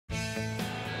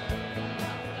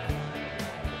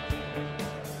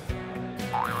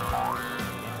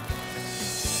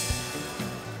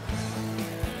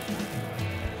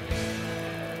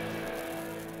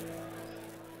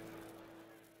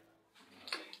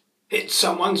It's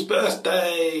someone's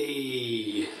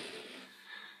birthday!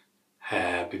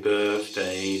 Happy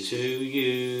birthday to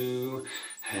you.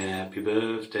 Happy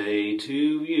birthday to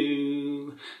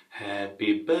you.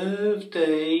 Happy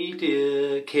birthday,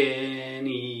 dear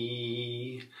Kenny.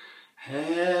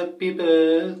 Happy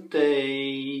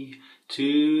birthday to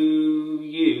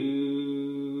you.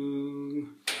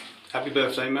 Happy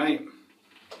birthday, mate.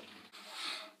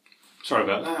 Sorry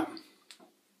about that.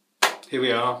 Here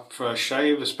we are for a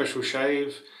shave, a special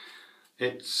shave.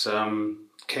 It's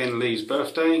Ken Lea's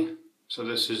birthday, so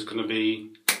this is going to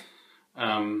be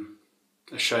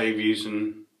a shave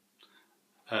using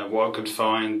what I could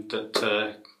find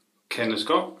that Ken has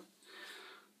got.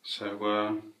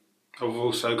 So I've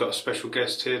also got a special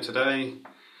guest here today.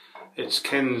 It's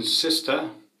Ken's sister,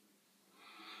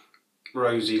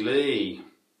 Rosie Lee.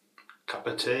 Cup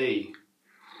of tea.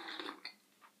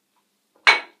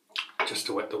 Just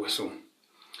to wet the whistle.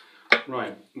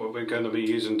 Right, what we're going to be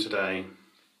using today,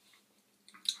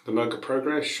 the Merkur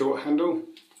Progress short handle,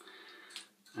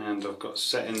 and I've got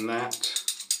set in that.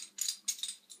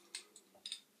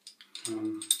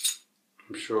 I'm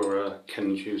sure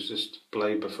Ken's used this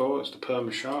blade before. It's the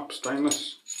Perma sharp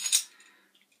stainless.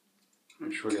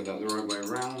 Make sure I get that the right way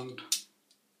around.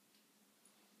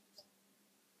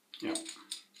 Yep.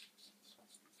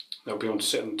 They'll be on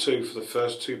sit and 2 for the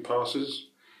first 2 passes.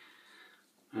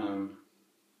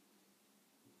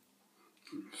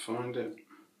 Find it,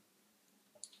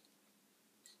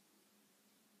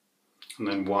 and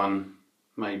then 1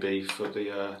 maybe for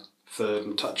the third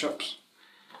and touch-ups.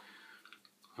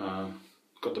 Got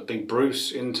the big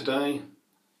Bruce in today.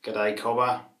 G'day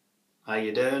Cobber, how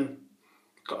you doing?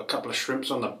 Got a couple of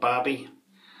shrimps on the barbie.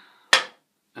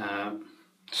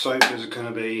 Soap is going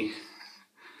to be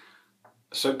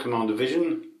Soap Commander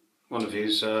Vision, one of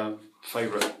his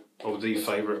favourite, or the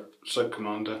favourite Soap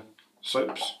Commander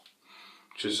soaps,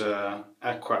 which is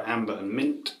Aqua, Amber and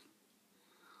Mint.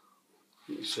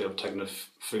 You can see I've taken a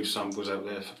few samples out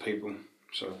there for people.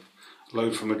 So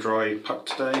load from a dry puck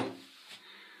today.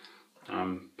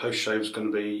 Post shave is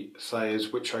going to be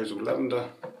Thayer's Witch Hazel Lavender.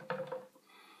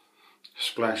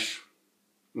 Splash,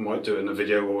 might do it in a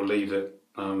video or leave it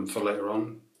for later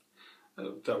on.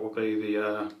 That will be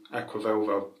the Aqua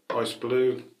Velva Ice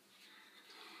Blue.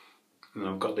 And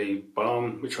I've got the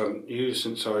balm, which I haven't used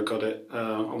since I got it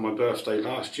on my birthday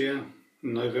last year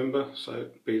in November, so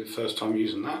it'll be the first time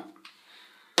using that.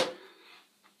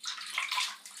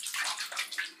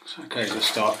 So, okay, let's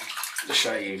start the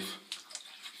shave.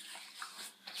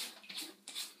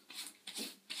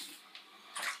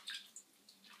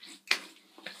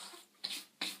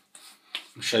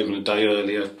 I'm shaving a day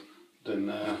earlier than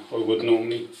I would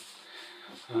normally,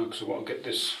 because I want to get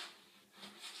this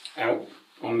out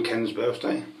on Ken's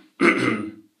birthday.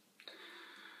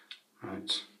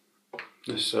 Right,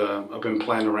 this I've been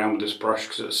playing around with this brush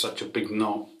because it's such a big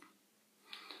knot.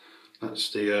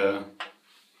 That's the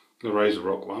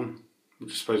Razorock one,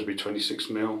 which is supposed to be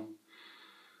 26mm,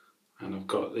 and I've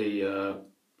got the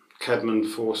Cadman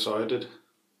 4-sided.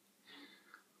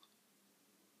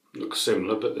 Looks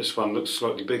similar, but this one looks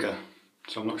slightly bigger,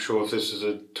 so I'm not sure if this is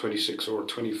a 26 or a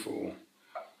 24,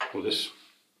 or this.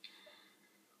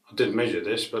 I did measure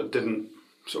this, but it didn't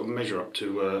sort of measure up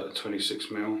to a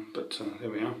 26mm, but there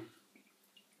we are.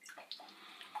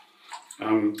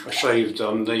 I shaved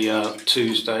on the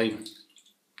Tuesday,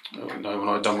 when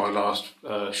I'd done my last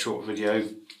short video,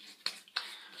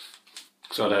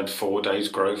 because I'd had 4 days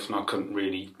growth and I couldn't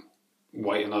really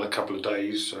wait another couple of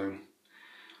days, so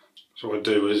what I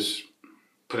do is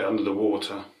put it under the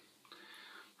water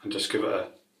and just give it a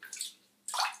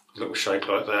little shake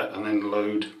like that, and then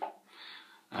load.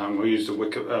 We used the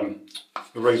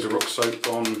Razorock soap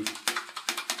on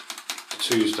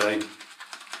Tuesday,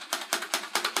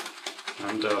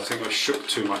 and I think I shook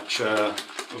too much of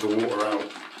the water out,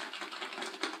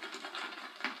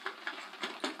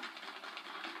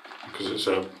 because it's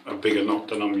a bigger knot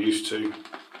than I'm used to.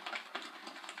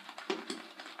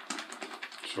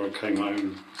 So I came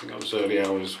home, I think that was early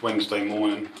hours Wednesday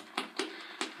morning,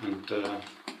 and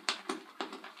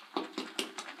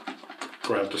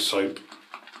grabbed the soap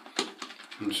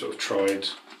and sort of tried,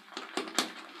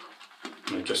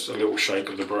 just a little shake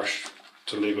of the brush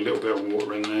to leave a little bit of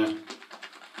water in there.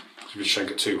 If you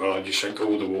shake it too hard, you shake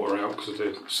all the water out, because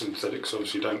the synthetics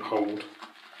obviously don't hold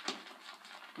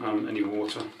any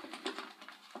water.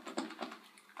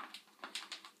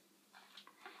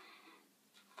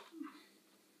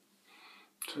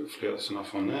 So hopefully that's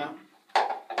enough on there.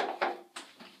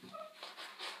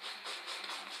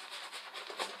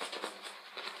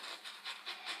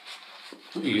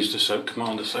 I've used the Soap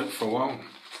Commander soap for a while,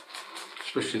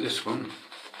 especially this one.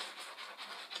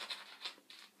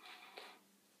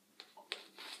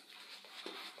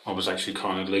 I was actually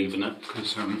kind of leaving it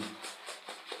because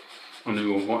I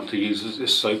knew I wanted to use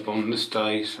this soap on this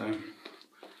day, so.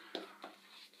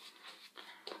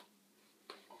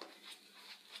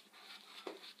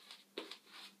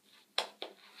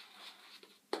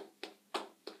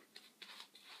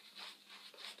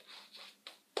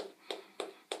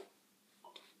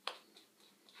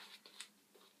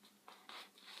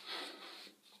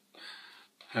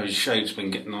 How's your shave's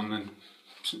been getting on then,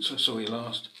 since I saw you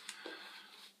last?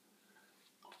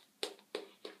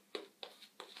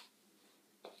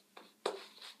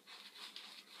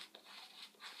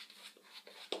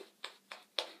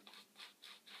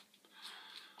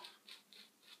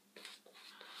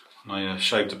 I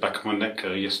shaved the back of my neck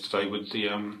yesterday with the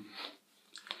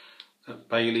that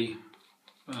Bailey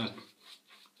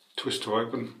twister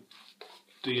open,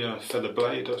 the feather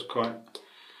blade. That's quite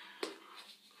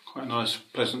a nice,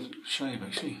 pleasant shave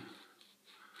actually.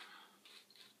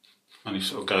 Only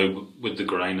sort of go with the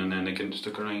grain and then against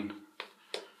the grain.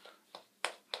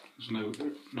 There's no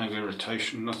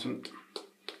irritation, nothing.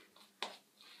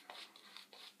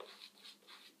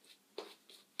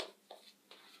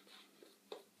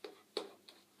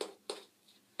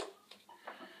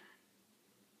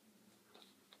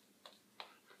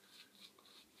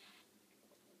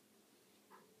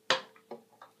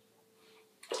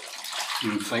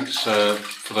 And thanks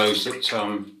for those that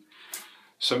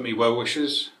sent me well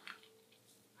wishes.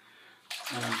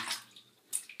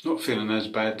 Not feeling as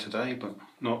bad today, but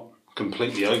not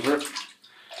completely over it.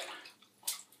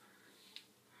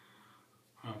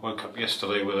 I woke up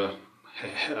yesterday with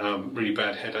a really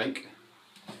bad headache.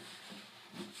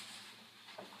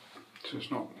 So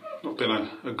it's not been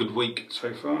a good week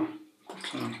so far.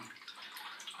 But,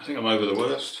 I think I'm over the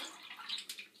worst.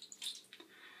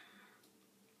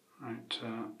 Right,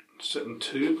 sitting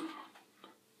 2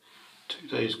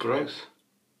 days growth.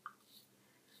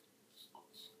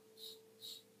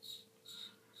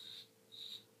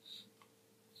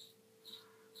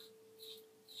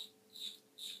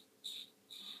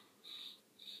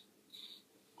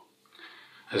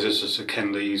 As this is a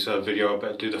Ken Lee's video, I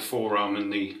better do the forearm in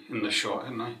the shot,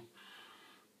 hadn't I?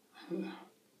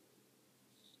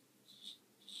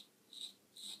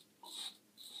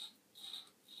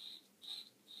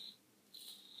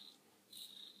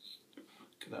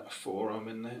 Get that forearm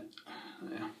in there.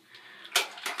 Yeah.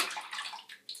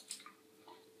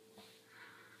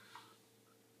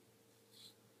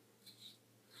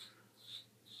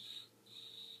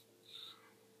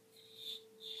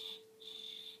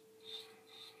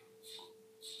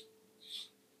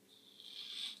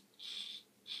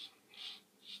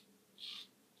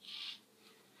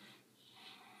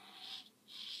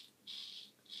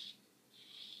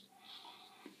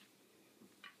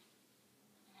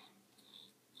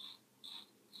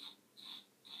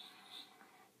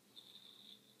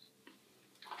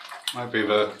 I hope you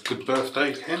have a good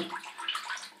birthday, Ken. I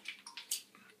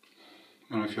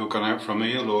don't know if you're going out for a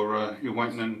meal or you're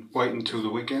waiting until the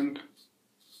weekend.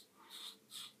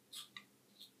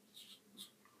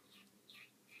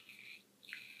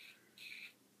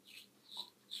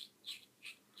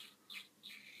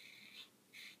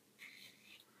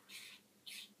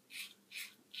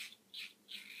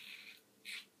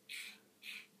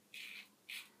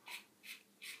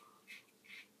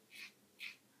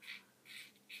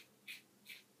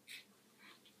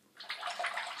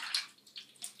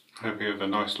 Hope you have a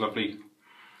nice lovely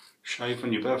shave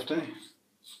on your birthday.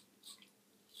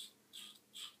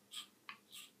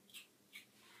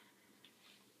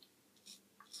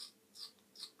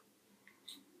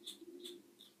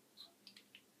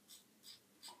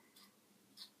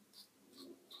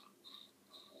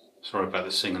 Sorry about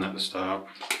the singing at the start.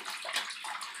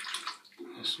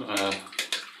 It's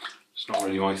not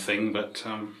really my thing, but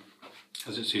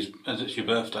as it's your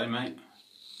birthday, mate.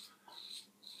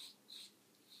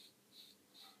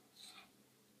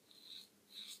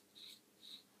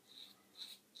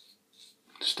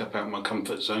 Step out of my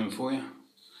comfort zone for you.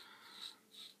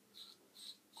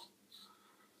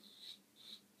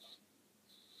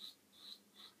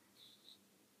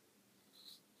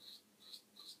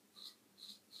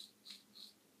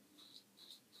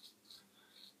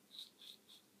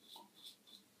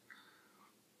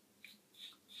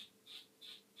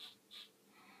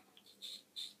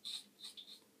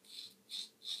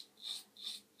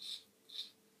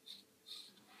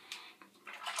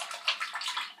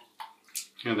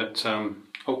 Yeah, that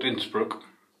Old Innsbruck,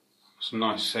 it's a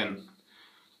nice scent.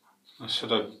 I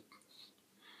said I'd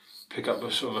pick up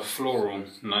a sort of a floral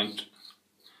note.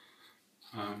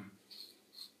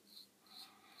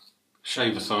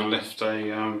 Shavathon left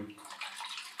a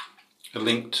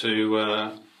link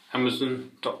to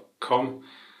Amazon.com,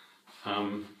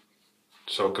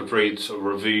 so I could read sort of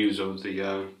reviews of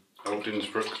the Old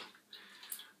Innsbruck.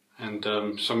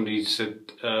 And somebody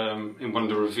said in one of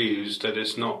the reviews that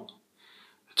it's not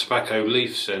a tobacco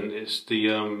leaf scent, it's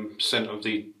the scent of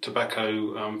the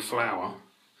tobacco flower,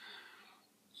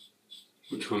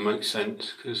 which will make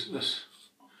sense because it's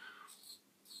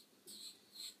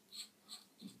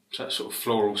that sort of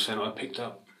floral scent I picked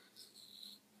up.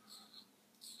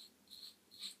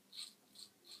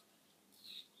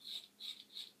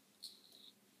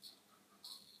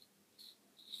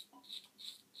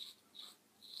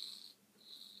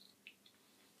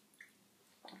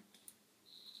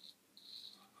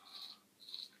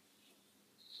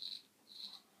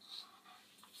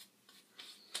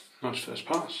 Nice first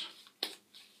pass.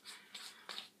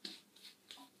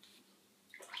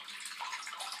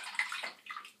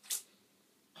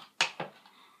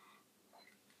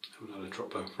 Have another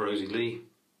drop of Rosy Lee.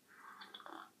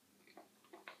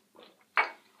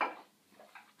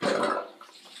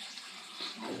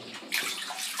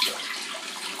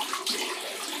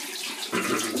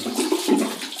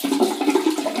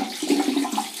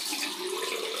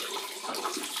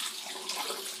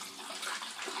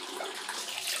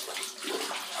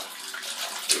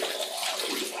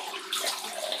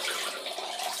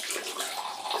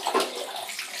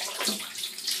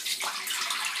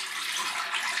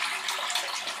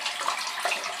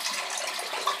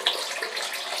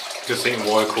 Just thinking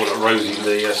why I call it Rosy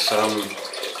Lee. It's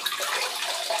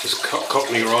just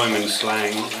Cockney rhyming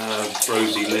slang.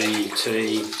 Rosy Lee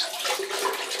tea.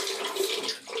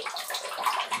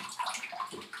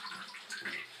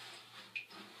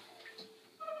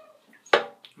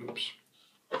 Oops.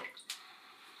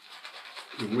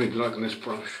 I'm really liking this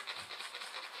brush.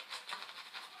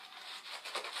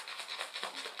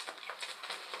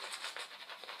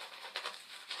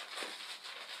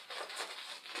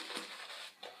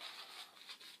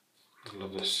 I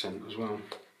love this scent as well.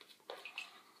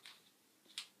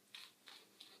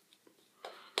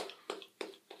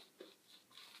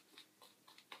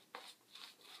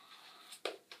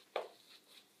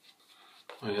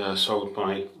 I sold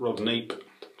my Rod Neep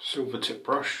silver tip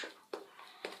brush.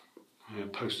 I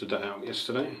posted that out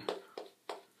yesterday.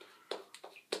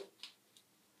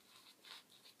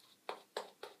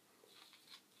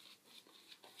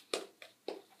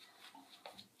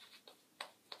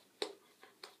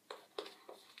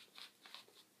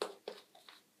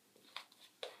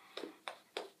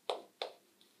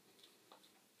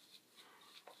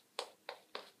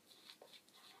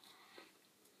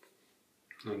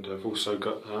 And I've also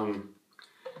got a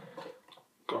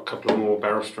couple of more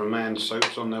Barrister and Man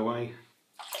soaps on their way.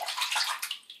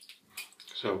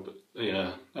 So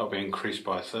yeah, that'll be increased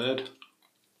by a third,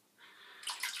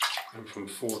 and from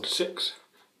 4 to 6.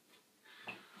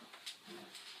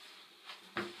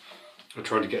 I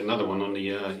tried to get another one on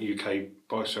the UK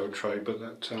buy-sell trade, but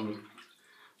that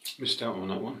missed out on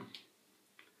that one.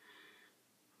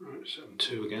 Right,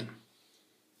 7.2 again.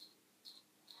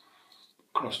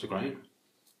 Across the grain.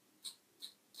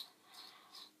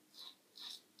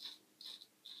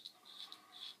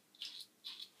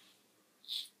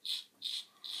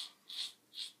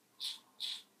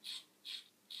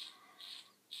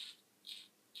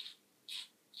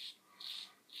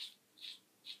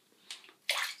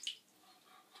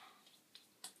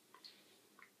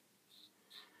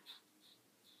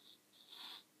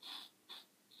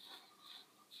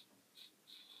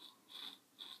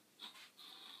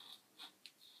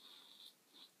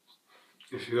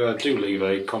 If you do leave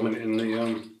a comment in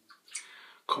the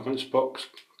comment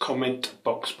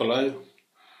box below,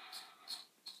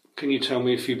 can you tell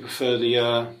me if you prefer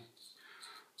the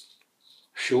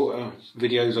shorter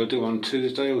videos I do on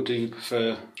Tuesday, or do you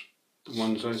prefer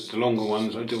the longer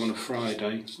ones I do on a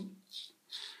Friday?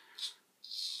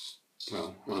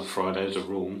 Well, on a Friday as a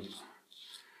rule.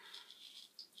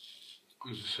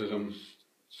 As I said, I'm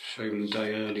shaving a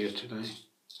day earlier today,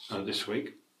 this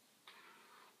week.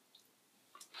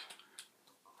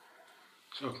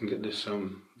 So I can get this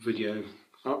video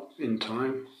up in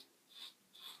time.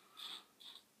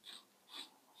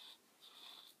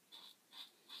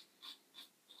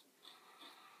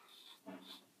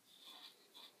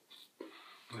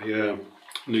 A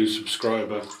new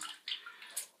subscriber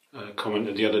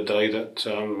commented the other day that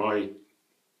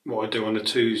what I do on a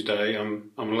Tuesday,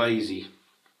 I'm lazy.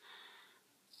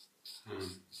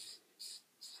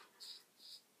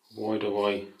 Why do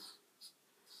I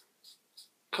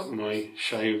cut my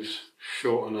shaves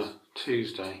short on a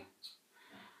Tuesday?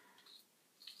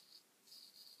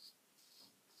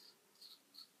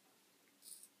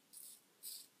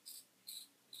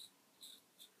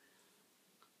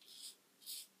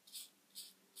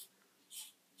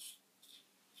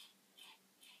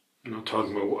 You know, I told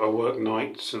them I work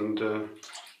nights, and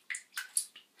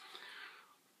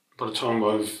by the time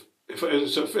if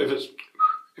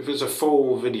it's a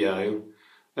full video,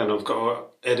 then I've got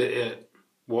to edit it,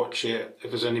 watch it.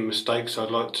 If there's any mistakes,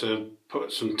 I'd like to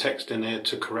put some text in here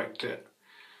to correct it.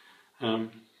 I've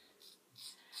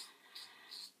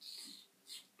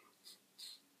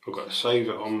got to save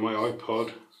it on my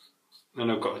iPod,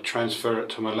 then I've got to transfer it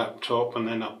to my laptop and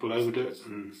then upload it.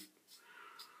 And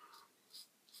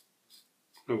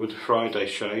with the Friday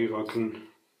shave, I've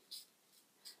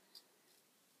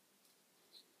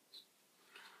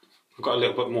got a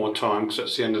little bit more time because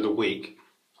that's the end of the week,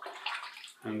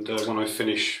 and when I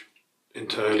finish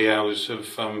into early hours of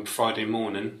Friday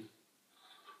morning,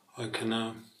 I can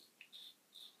I've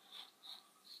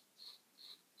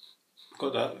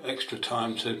got that extra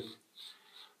time to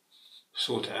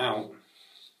sort it out.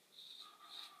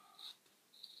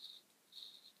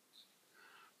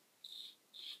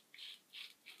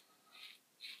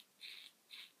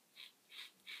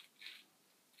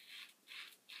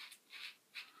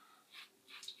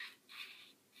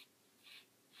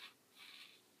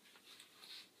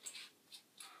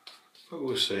 But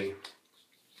we'll see.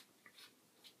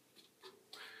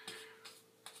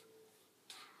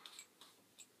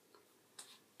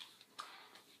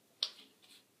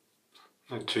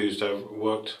 Tuesday,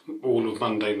 worked all of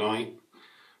Monday night,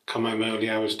 come home early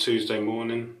hours Tuesday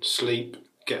morning, sleep,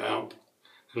 get up,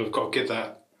 and I've got to get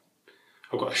that.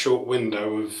 I've got a short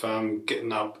window of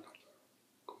getting up,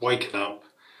 waking up,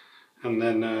 and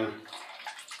then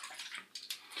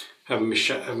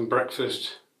having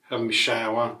breakfast, having my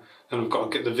shower. Then I've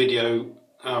got to get the video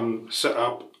set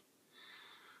up,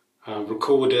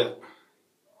 record it,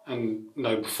 and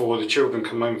before the children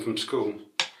come home from school.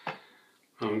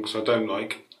 Because I don't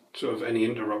like sort of any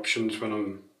interruptions when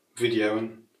I'm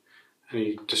videoing,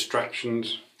 any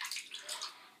distractions.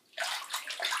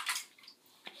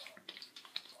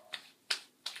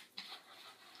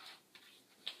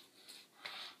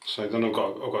 So then I've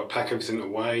got to pack everything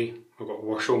away. I've got to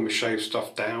wash all my shave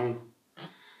stuff down.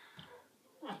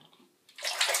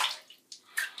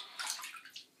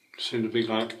 Seem to be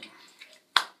like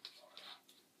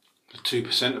the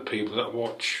 2% of people that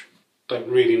watch don't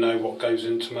really know what goes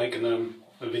into making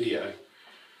a video.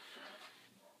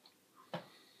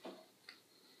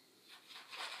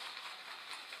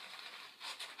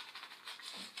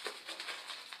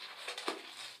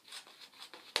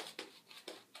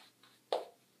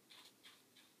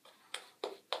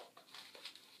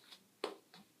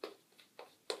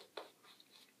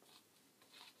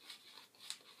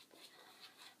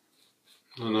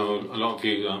 I know a lot of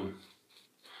you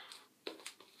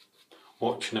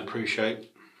watch and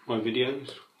appreciate my videos,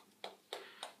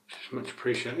 which is much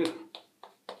appreciated.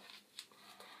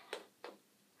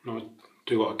 And I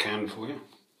do what I can for you.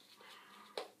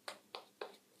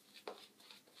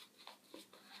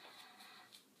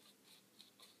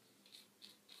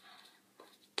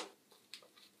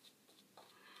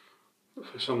 But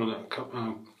for someone that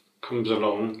comes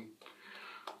along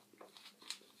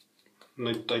and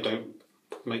they don't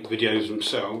make videos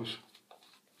themselves,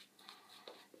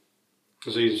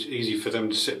 it's easy for them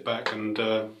to sit back and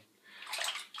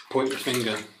point the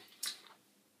finger.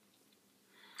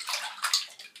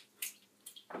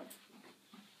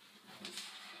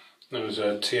 As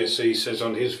TSC says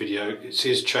on his video, it's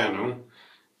his channel,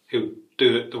 he'll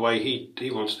do it the way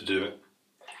he wants to do it.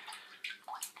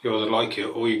 You either like it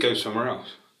or you go somewhere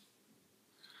else.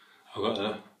 I've got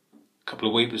a couple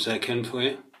of weepers there, Ken, for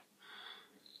you.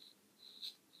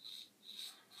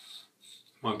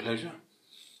 My pleasure.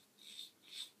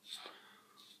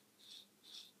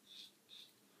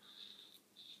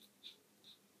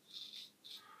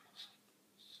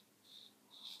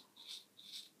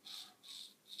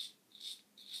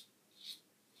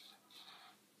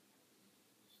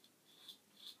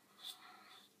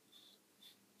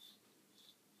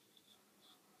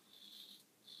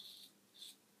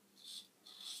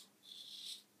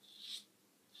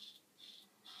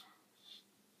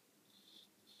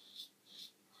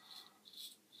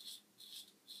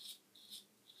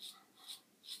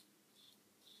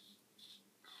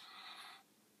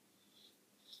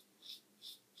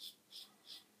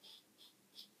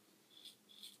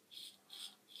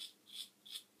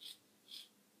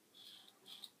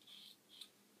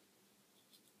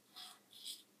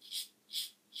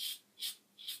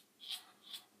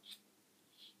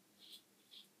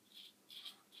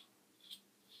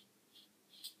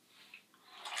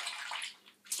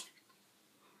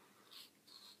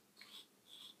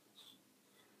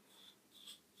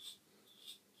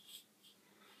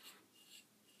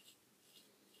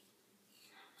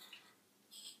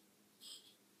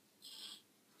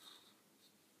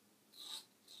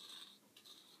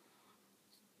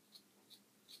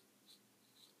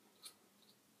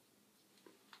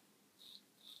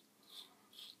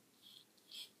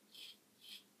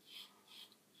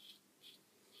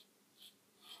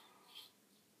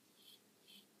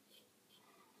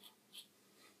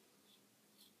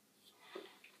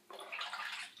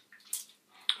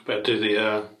 I better do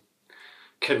the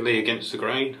Ken Lea against the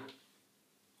grain.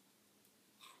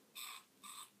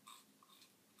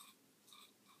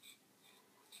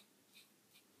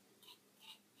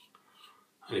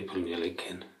 Only putting your link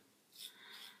in.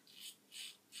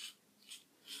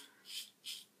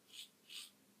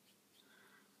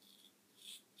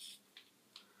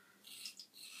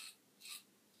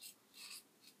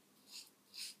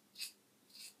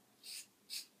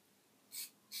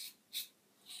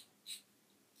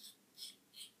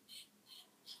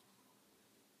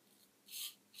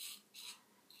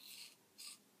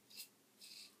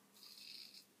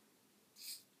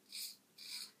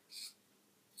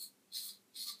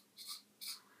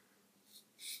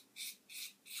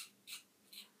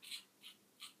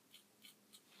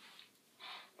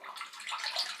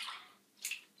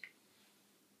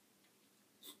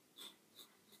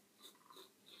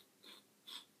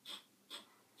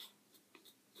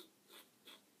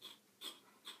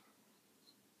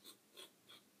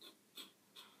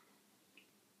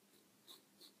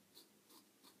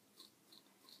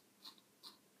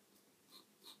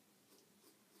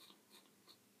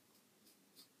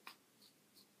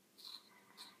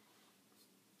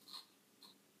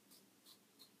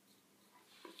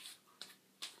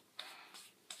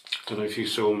 I don't know if you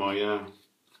saw my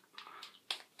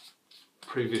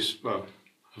previous, well,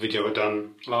 video I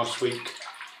done last week,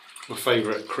 my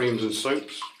favourite creams and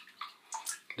soaps,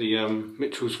 the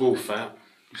Mitchell's Wool Fat.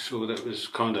 You saw that was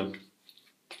kind of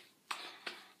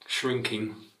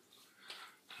shrinking,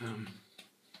 but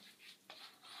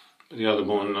the other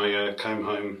one I came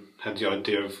home, had the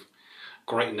idea of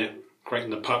grating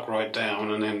the puck right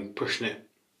down and then pushing it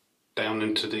down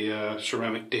into the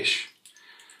ceramic dish.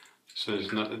 So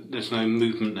there's no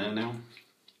movement there now.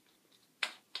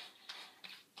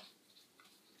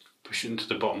 Push it into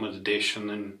the bottom of the dish and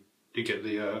then you get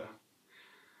the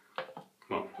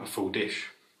well, a full dish.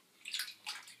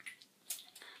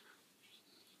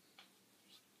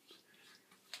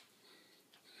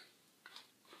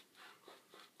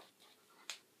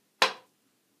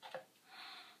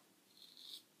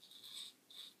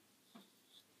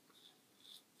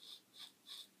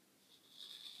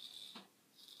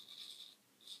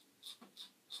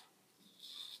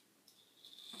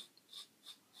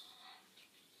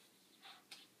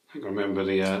 I think I remember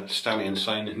the stallion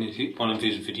saying in one of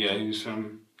his videos,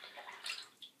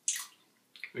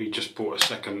 he just bought a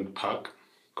second puck,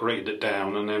 grated it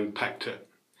down and then packed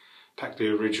the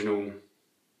original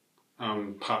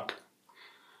puck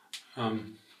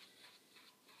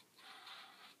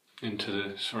into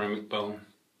the ceramic bowl.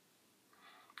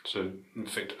 So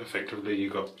effectively you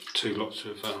got 2 lots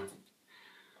of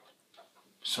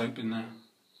soap in there.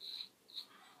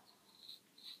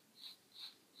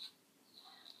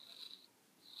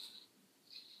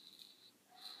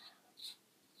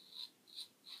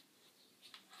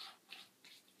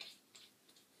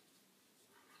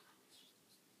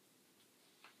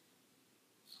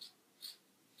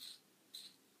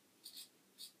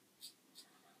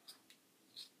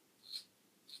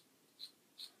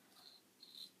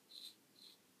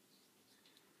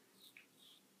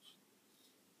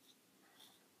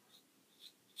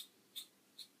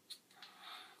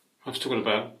 I was talking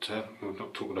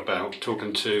about,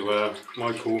 talking to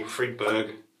Michael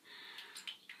Friedberg.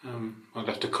 I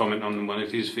left a comment on one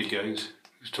of his videos.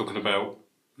 He was talking about,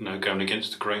 going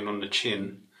against the grain on the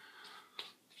chin.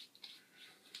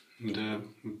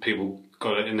 And people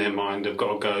got it in their mind, they've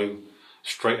got to go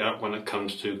straight up when it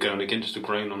comes to going against the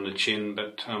grain on the chin,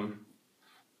 but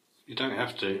you don't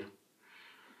have to.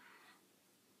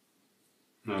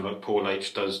 Like Paul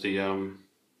H does the,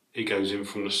 he goes in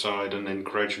from the side and then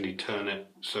gradually turn it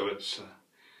so it's,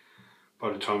 by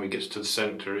the time he gets to the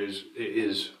centre, it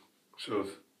is sort of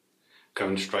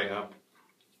going straight up.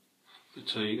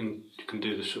 But you can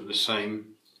do the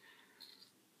same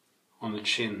on the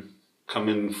chin. Come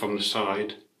in from the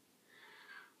side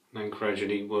and then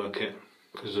gradually work it,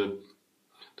 because the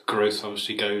growth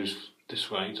obviously goes this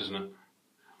way, doesn't it?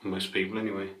 On most people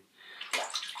anyway.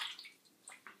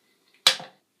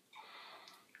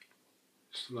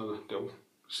 Just another double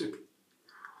sip.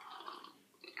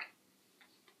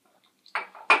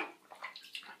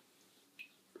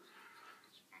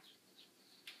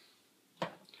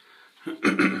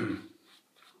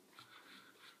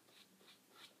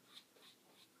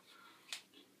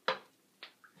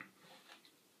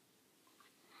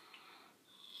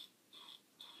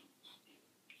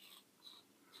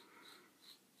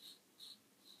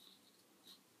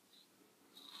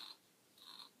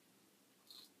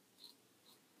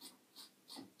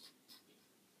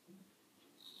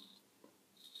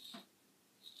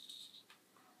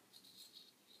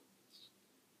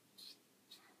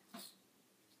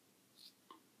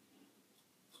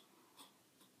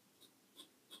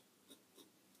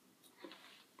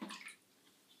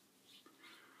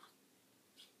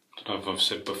 I've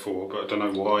said before, but I don't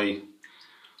know why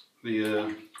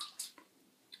the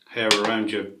hair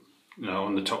around your,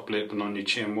 on the top lip and on your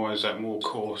chin, why is that more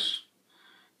coarse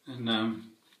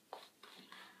than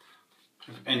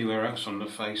anywhere else on the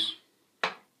face?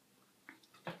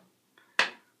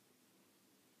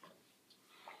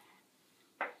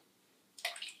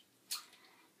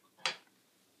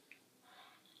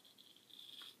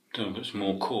 If it's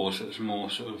more coarse, it's more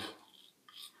sort of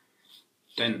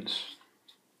dense.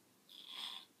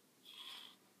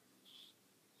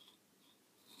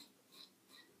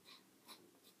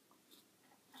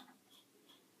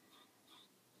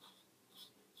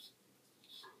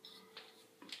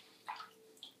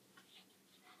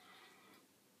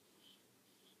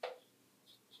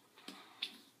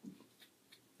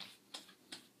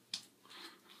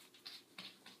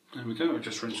 There we go, I'll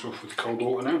just rinse off with cold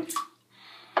water now.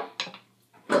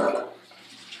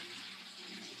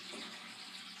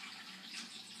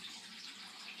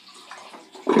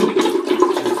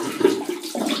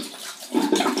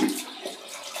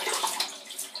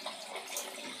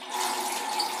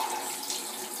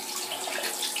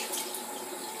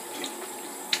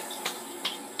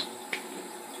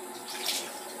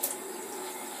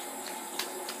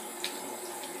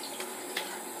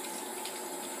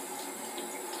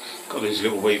 Got these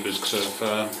little weavers because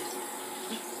I've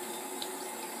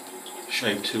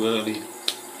shaved too early.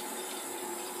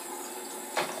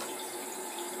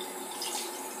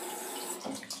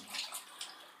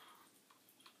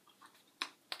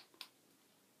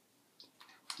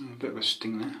 A bit of a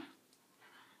sting there.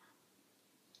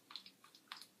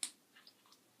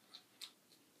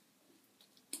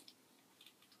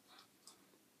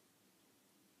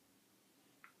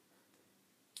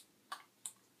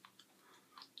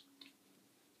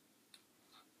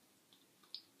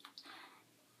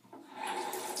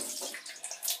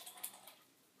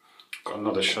 Got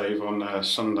another shave on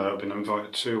Sunday. I've been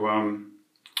invited to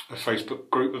a Facebook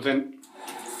group event.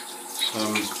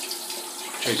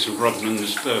 It's Jason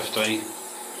Rodman's birthday.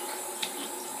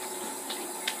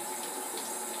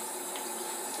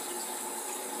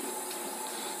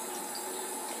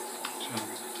 So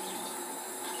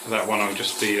for that one I'll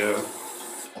just be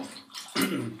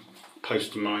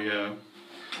posting my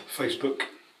Facebook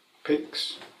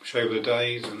pics, shave of the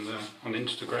days, and on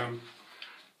Instagram,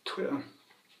 Twitter.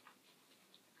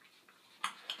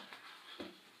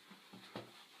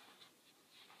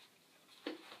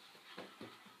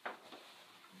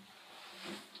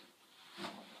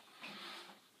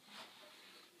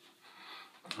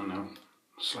 And now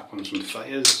slap on some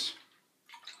Thayers.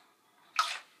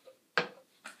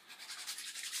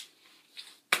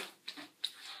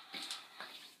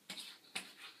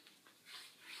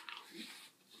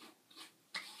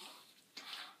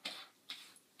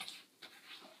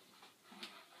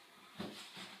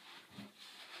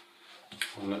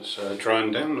 And let's dry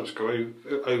them down. Let's go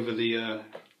over the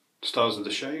stars of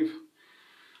the shave.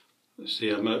 Let's see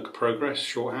a Merkur Progress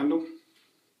short handle.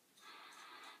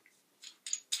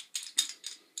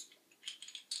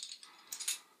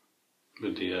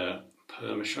 With the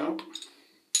Perma sharp.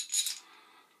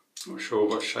 Not sure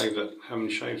what shave that, how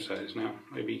many shaves that is now.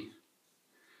 Maybe,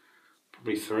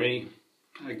 probably 3.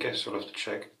 I guess I'll have to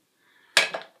check.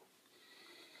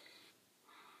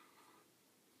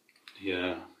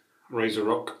 The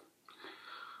Razorock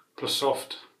plus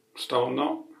soft style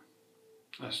knot.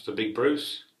 That's the big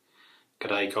Bruce.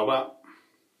 G'day Cobber.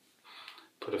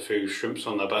 Put a few shrimps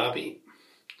on the barbie.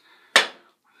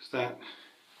 There's that.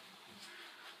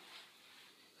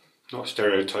 Not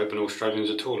stereotyping Australians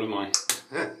at all, am I?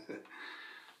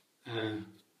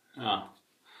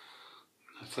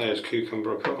 Thayer's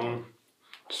cucumber I put on.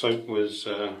 Soap was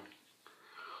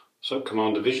Soap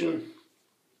Commander Vision.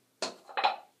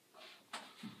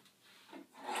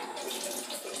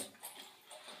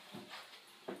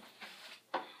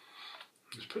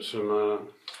 Let's put some,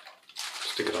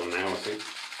 stick it on now I think.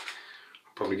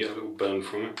 I'll probably get a little burn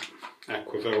from it.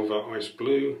 Aqua Velva Ice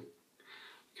Blue.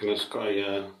 And it's got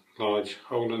a large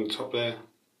hole in the top there,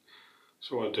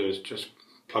 so what I do is just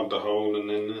plug the hole and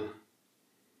then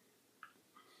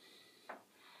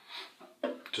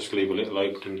just leave a little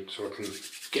opening so I can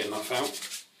get enough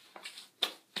out.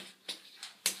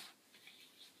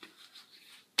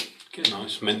 Get a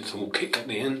nice menthol kick at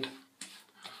the end.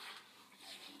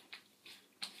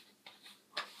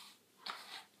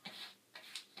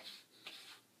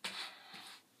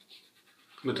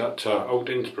 With that old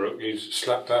Innsbruck, you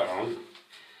slap that on.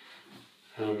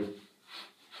 You're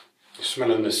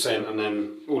smelling the scent, and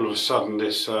then all of a sudden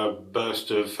this burst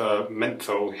of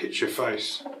menthol hits your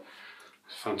face.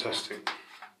 It's fantastic.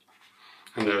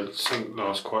 And the scent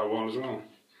lasts quite a while as well.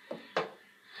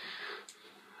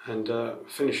 And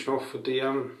finishing off with the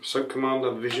Soap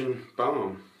Commander Vision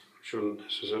Balm.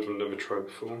 This is I've never tried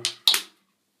before.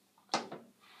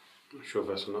 Not sure if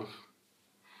that's enough.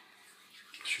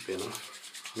 Should be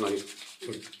enough. I know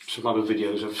in some other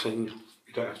videos I've seen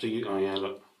you don't have to use. Oh yeah,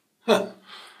 look.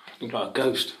 Look like a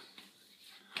ghost.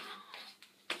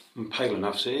 I'm pale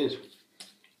enough as it is.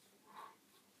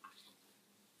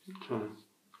 So,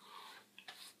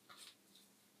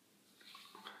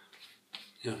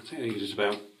 yeah, I think I use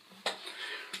about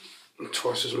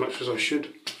twice as much as I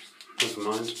should. Never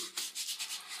mind.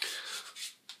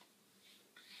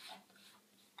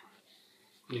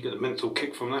 You get the mental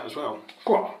kick from that as well.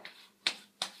 Aqua.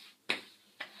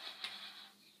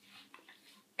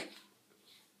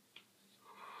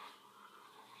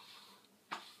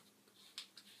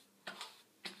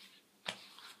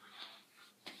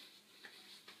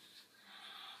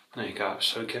 There you go, it's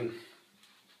soaking.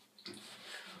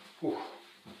 Ooh.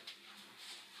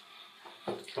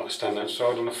 Like stand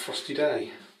outside on a frosty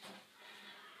day.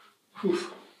 Whew.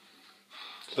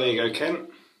 So there you go, Ken.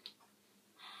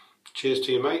 Cheers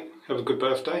to you, mate. Have a good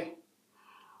birthday.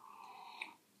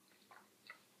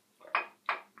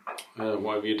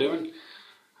 Whatever you're doing.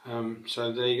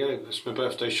 So there you go. That's my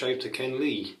birthday shave to Ken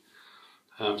Lea.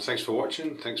 Thanks for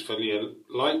watching. Thanks for your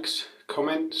likes,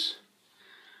 comments.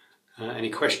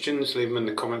 Any questions, leave them in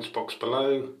the comments box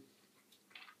below.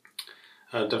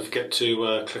 Don't forget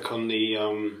to click on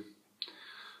the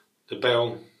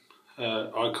bell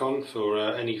icon for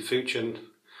any future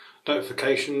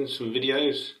notifications and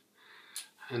videos.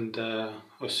 And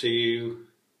I'll see you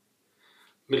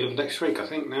middle of next week, I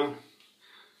think now.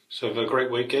 So have a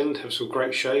great weekend, have some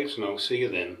great shaves, and I'll see you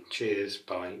then. Cheers,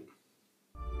 bye.